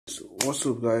What's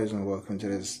up, guys, and welcome to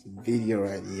this video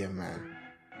right here, man.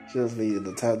 Seriously,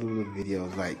 the title of the video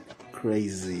is like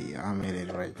crazy. I'm in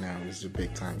it right now. It's a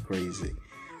big time crazy.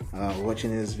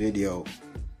 Watching this video,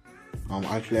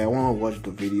 actually I want to watch the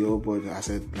video, but I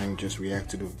said let me just react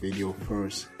to the video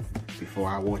first before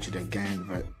I watch it again.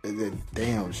 But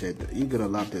damn shit, you're gonna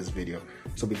love this video.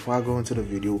 So before I go into the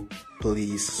video,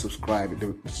 please subscribe.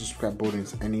 The subscribe button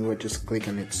is anywhere. Just click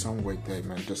on it somewhere there,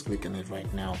 man. Just click on it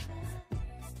right now.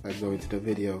 Let's go into the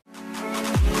video.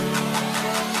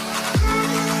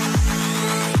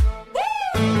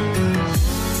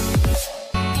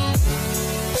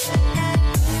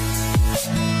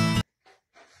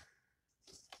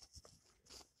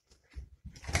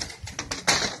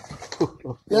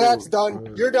 Yeah, that's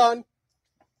done. You're done.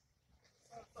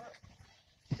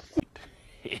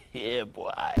 Yeah,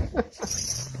 boy.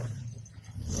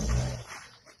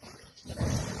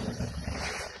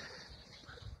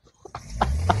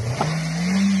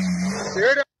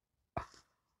 You're done.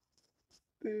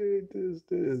 Dude, this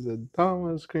is the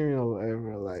dumbest criminal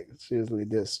ever. Like, seriously,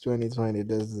 this 2020,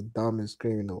 this is the dumbest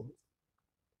criminal.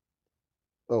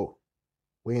 Oh,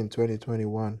 we in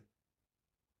 2021.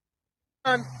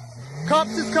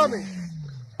 Cops is coming.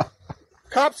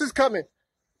 Cops is coming.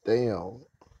 Damn.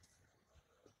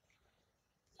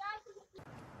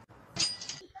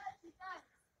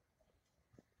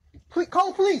 Please,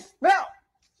 call the police now.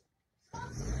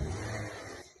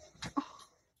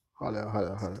 Hold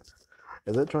on.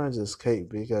 Is it trying to escape?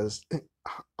 Because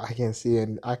I can see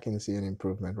an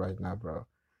improvement right now, bro.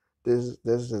 This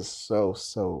is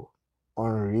so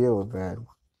unreal, man.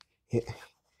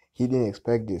 He didn't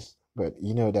expect this, but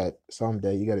you know that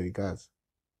someday you gotta be guys.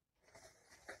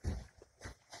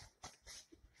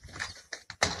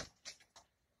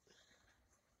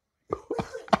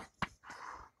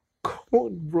 Come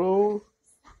on, bro.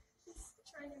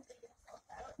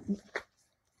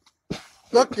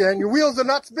 Look, Jan, your wheels are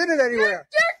not spinning anywhere.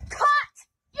 You're caught,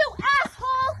 you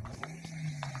asshole!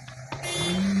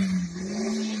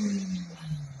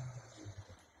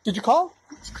 Did you call?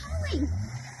 What's calling?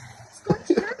 It's going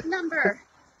to your number.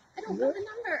 I don't know the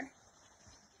number.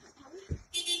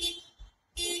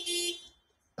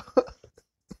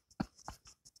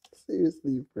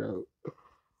 Seriously, bro.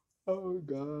 Oh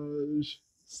gosh.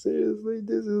 Seriously,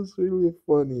 this is really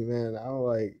funny, man. I'm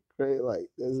like, great, like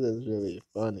this is really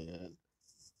funny, man.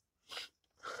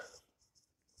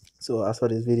 So I saw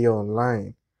this video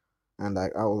online, and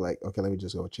like I was like, okay, let me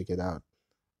just go check it out.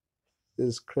 This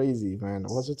is crazy, man.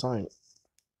 What's the time?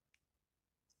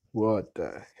 What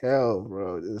the hell,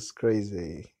 bro? This is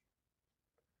crazy.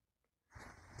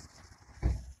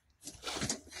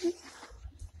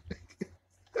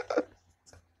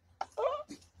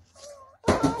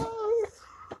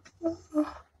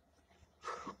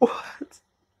 What?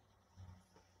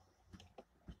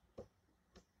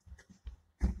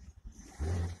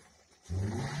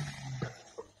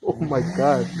 Oh my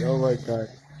god. Oh my god.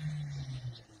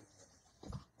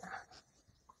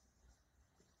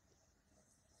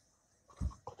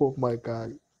 Oh my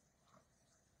god.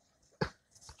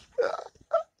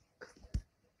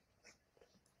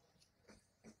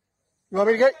 You want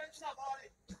me to get?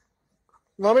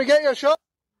 You want me to get you a shot?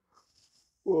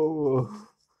 Whoa.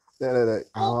 Let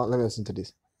me listen to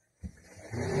this.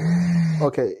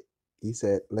 Okay. He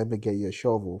said, let me get you a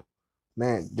shovel.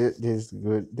 Man, this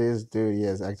good. This dude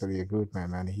is actually a good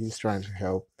man. He's trying to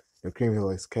help the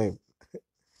criminal escape.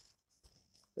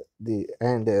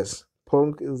 And this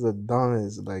punk is the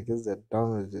dumbest. Like, it's the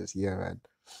dumbest. Just yeah, man.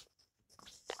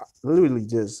 Literally,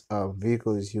 just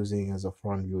vehicle is using as a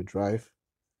front wheel drive,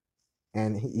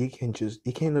 and he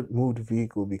cannot move the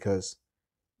vehicle because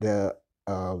the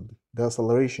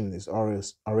acceleration is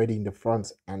already in the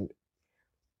front, and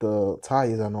the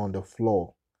tires are not on the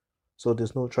floor, so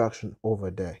there's no traction over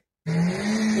there.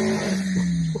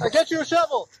 I get you a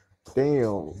shovel.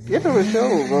 Damn, get him a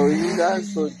shovel, bro. You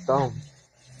guys so dumb.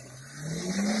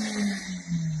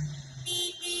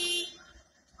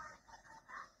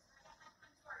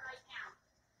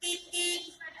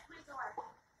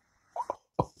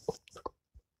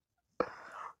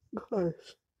 Gosh,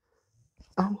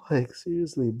 I'm like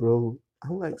seriously, bro.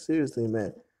 I'm like seriously,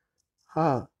 man.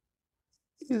 Huh?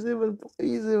 He's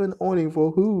even owning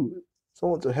for who?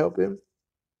 Someone to help him?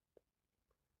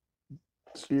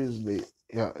 Seriously,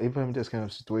 yeah. If I'm in this kind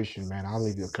of situation, man, I'll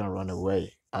leave the car run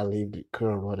away.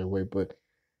 But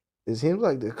it seems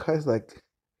like the guy's like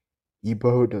he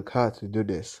borrowed the car to do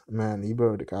this. Man, he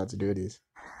borrowed the car to do this.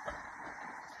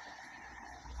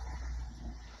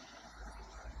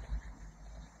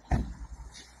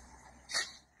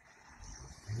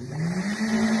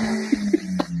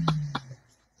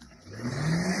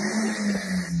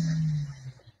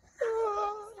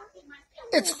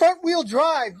 It's front wheel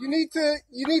drive. You need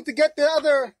to get the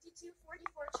other.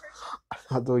 5244 Church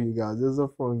I told you guys, this is a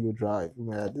front wheel drive,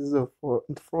 man. This is a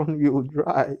front wheel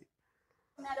drive.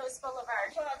 Meadows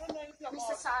Boulevard,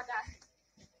 Mississauga.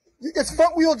 It's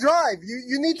front wheel drive.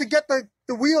 You need to get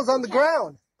the wheels on the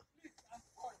ground.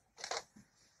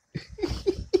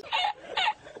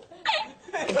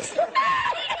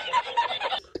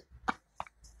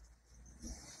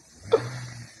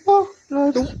 Oh,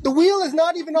 God. The wheel is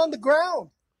not even on the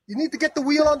ground. You need to get the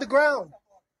wheel on the ground.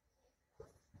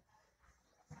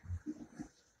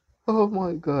 Oh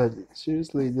my God.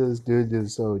 Seriously, this dude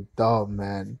is so dumb,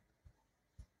 man.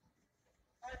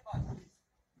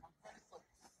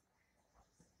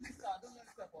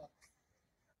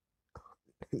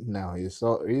 No, he's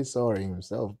sorry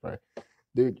himself, bro.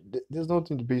 Dude, there's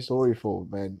nothing to be sorry for,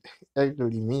 man.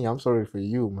 Actually, me, I'm sorry for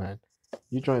you, man.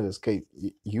 You trying to escape.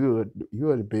 You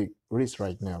are the big risk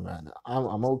right now, man.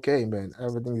 I'm okay, man.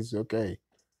 Everything is okay.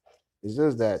 It's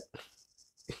just that.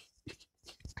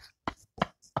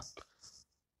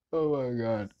 Oh my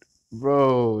God,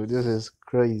 bro, this is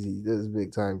crazy. This is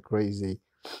big time crazy.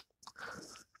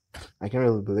 I can't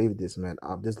really believe this, man.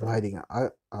 This lighting.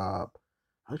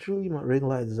 Actually, my ring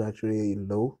light is actually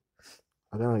low.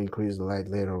 I'm gonna increase the light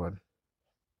later on.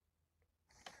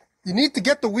 You need to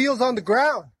get the wheels on the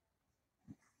ground.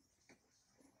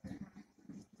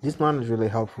 This man is really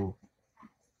helpful.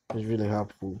 It's really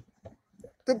helpful.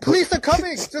 The police are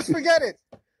coming. Just forget it.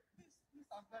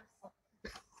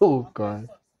 Oh God.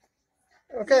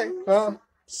 Okay.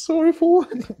 Sorry for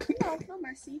what? Oh, no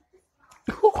mercy.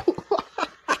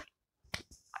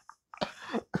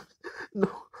 No,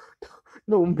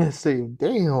 no messing.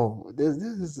 Damn, this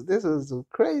is a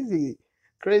crazy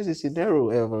scenario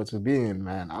ever to be in,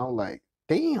 man. I'm like,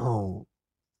 damn.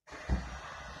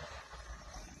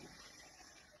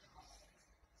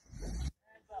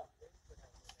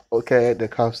 Okay, the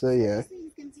cops say yeah.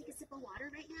 He's gonna take a sip of water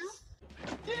right now.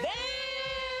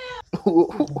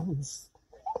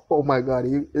 Oh my God,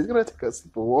 he's gonna take a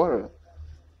sip of water.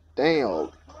 Damn.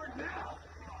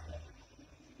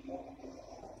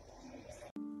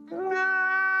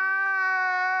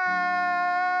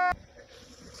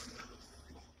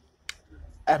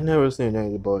 I've never seen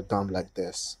anybody dumb like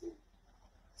this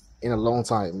in a long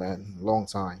time, man. Long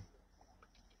time.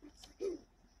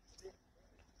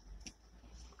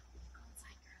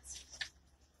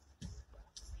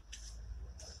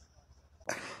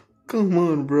 Come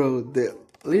on, bro.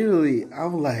 Literally,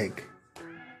 I'm like,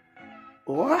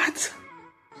 what?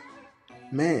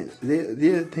 Man,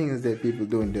 there are things that people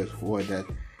do in this world that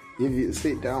if you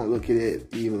sit down, look at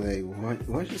it, you're like,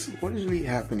 what is really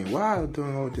happening? Why are you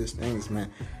doing all these things, man?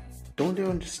 Don't they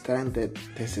understand that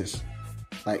this is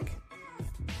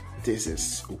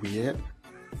weird?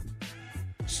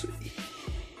 So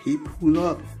he pulled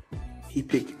up,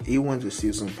 he wanted to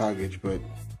see some package, but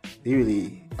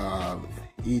really,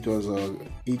 it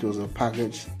was a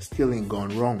package stealing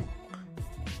gone wrong.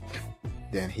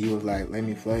 Then he was like, let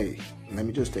me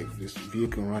just take this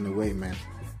vehicle and run away, man.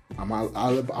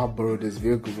 I'll borrow this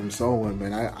vehicle from someone,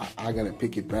 man. I gotta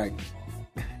pick it back.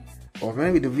 Or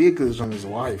maybe the vehicle is from his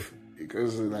wife,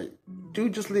 because like,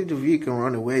 dude, just leave the vehicle and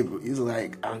run away. But he's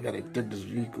like, I gotta take this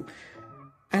vehicle.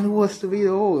 And what's the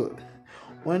video?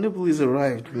 When the police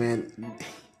arrived, man,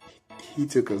 he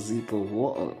took a sip of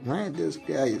water. Man, this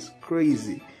guy is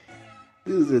crazy.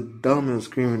 This is the dumbest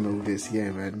criminal this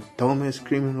year, man. Dumbest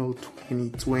criminal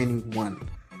 2021.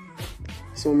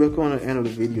 So look on the end of the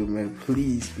video, man.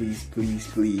 Please,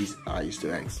 I used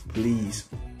to ask, please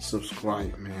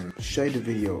subscribe, man. Share the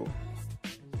video.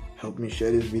 Help me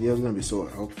share this video. It's gonna be so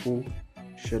helpful.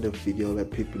 Share the video,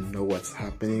 let people know what's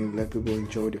happening. Let people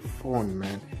enjoy the fun,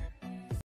 man.